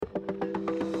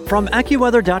From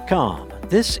AccuWeather.com,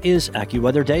 this is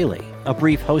AccuWeather Daily, a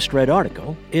brief host-read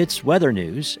article. It's weather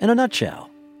news in a nutshell.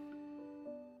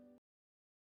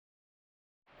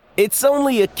 It's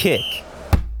only a kick,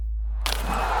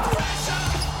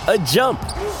 a jump,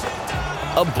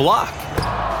 a block.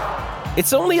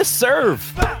 It's only a serve.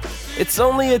 It's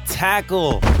only a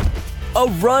tackle, a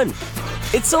run.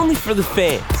 It's only for the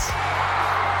fans.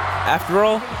 After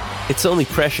all, it's only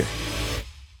pressure.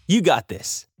 You got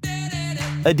this.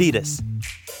 Adidas.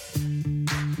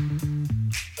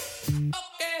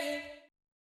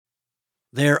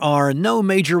 There are no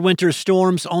major winter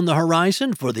storms on the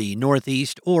horizon for the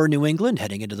Northeast or New England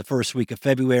heading into the first week of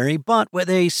February, but with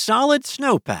a solid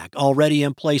snowpack already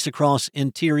in place across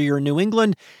interior New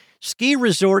England, ski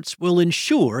resorts will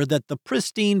ensure that the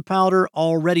pristine powder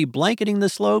already blanketing the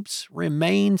slopes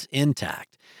remains intact.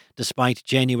 Despite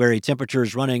January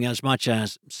temperatures running as much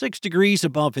as 6 degrees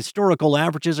above historical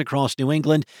averages across New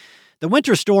England, the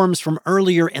winter storms from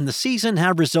earlier in the season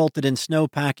have resulted in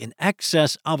snowpack in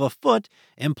excess of a foot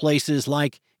in places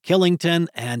like Killington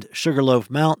and Sugarloaf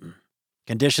Mountain.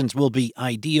 Conditions will be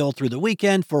ideal through the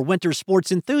weekend for winter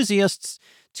sports enthusiasts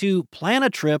to plan a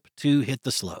trip to hit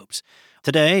the slopes.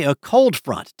 Today, a cold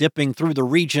front dipping through the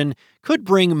region could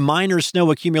bring minor snow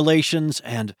accumulations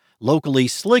and locally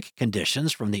slick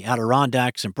conditions from the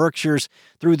Adirondacks and Berkshires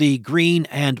through the Green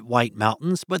and White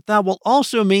Mountains, but that will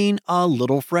also mean a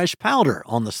little fresh powder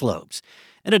on the slopes.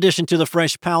 In addition to the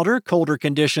fresh powder, colder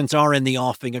conditions are in the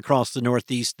offing across the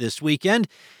Northeast this weekend.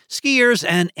 Skiers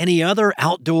and any other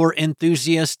outdoor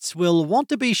enthusiasts will want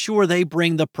to be sure they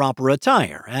bring the proper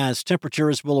attire, as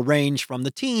temperatures will range from the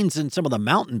teens in some of the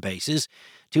mountain bases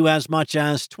to as much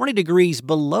as 20 degrees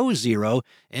below zero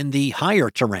in the higher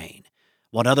terrain.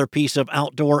 One other piece of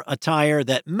outdoor attire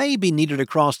that may be needed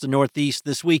across the Northeast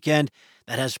this weekend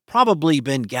that has probably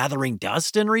been gathering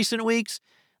dust in recent weeks: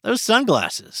 those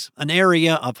sunglasses. An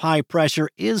area of high pressure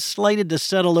is slated to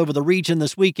settle over the region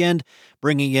this weekend,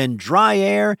 bringing in dry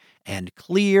air and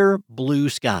clear blue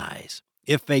skies.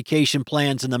 If vacation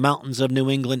plans in the mountains of New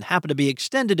England happen to be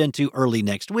extended into early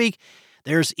next week,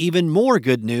 there's even more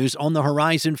good news on the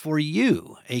horizon for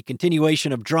you. A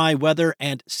continuation of dry weather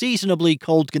and seasonably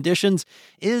cold conditions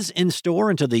is in store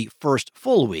into the first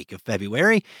full week of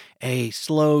February. A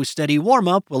slow, steady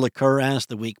warm-up will occur as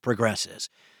the week progresses.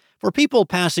 For people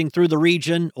passing through the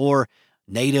region or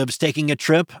natives taking a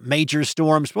trip, major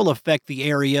storms will affect the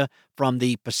area from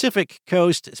the Pacific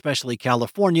coast, especially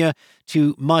California,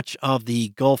 to much of the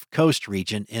Gulf Coast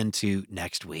region into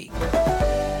next week.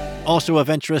 Also of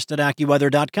interest at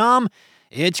AccuWeather.com,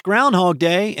 it's Groundhog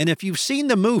Day, and if you've seen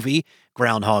the movie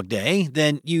Groundhog Day,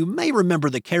 then you may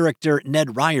remember the character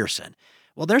Ned Ryerson.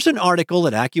 Well, there's an article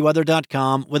at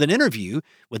AccuWeather.com with an interview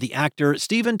with the actor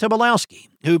Stephen Tobolowsky,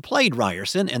 who played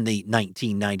Ryerson in the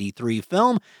 1993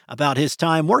 film about his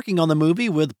time working on the movie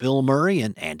with Bill Murray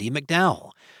and Andie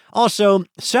MacDowell. Also,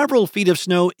 several feet of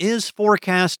snow is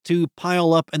forecast to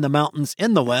pile up in the mountains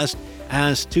in the west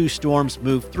as two storms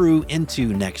move through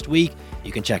into next week.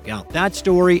 You can check out that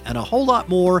story and a whole lot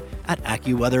more at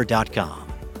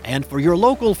AccuWeather.com. And for your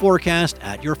local forecast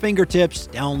at your fingertips,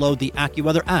 download the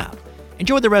AccuWeather app.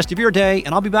 Enjoy the rest of your day,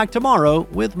 and I'll be back tomorrow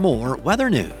with more weather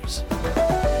news.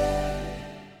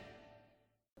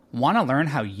 Want to learn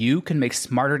how you can make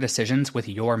smarter decisions with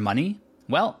your money?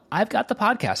 Well, I've got the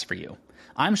podcast for you.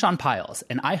 I'm Sean Piles,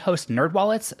 and I host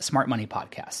NerdWallet's Smart Money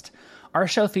Podcast. Our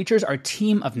show features our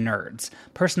team of nerds,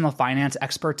 personal finance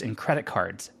experts in credit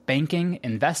cards, banking,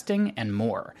 investing, and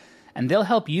more. And they'll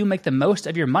help you make the most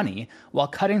of your money while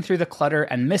cutting through the clutter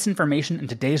and misinformation in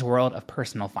today's world of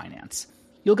personal finance.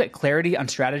 You'll get clarity on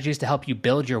strategies to help you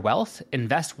build your wealth,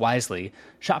 invest wisely,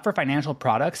 shop for financial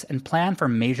products, and plan for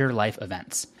major life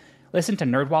events. Listen to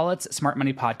NerdWallet's Smart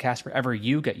Money Podcast wherever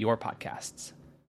you get your podcasts.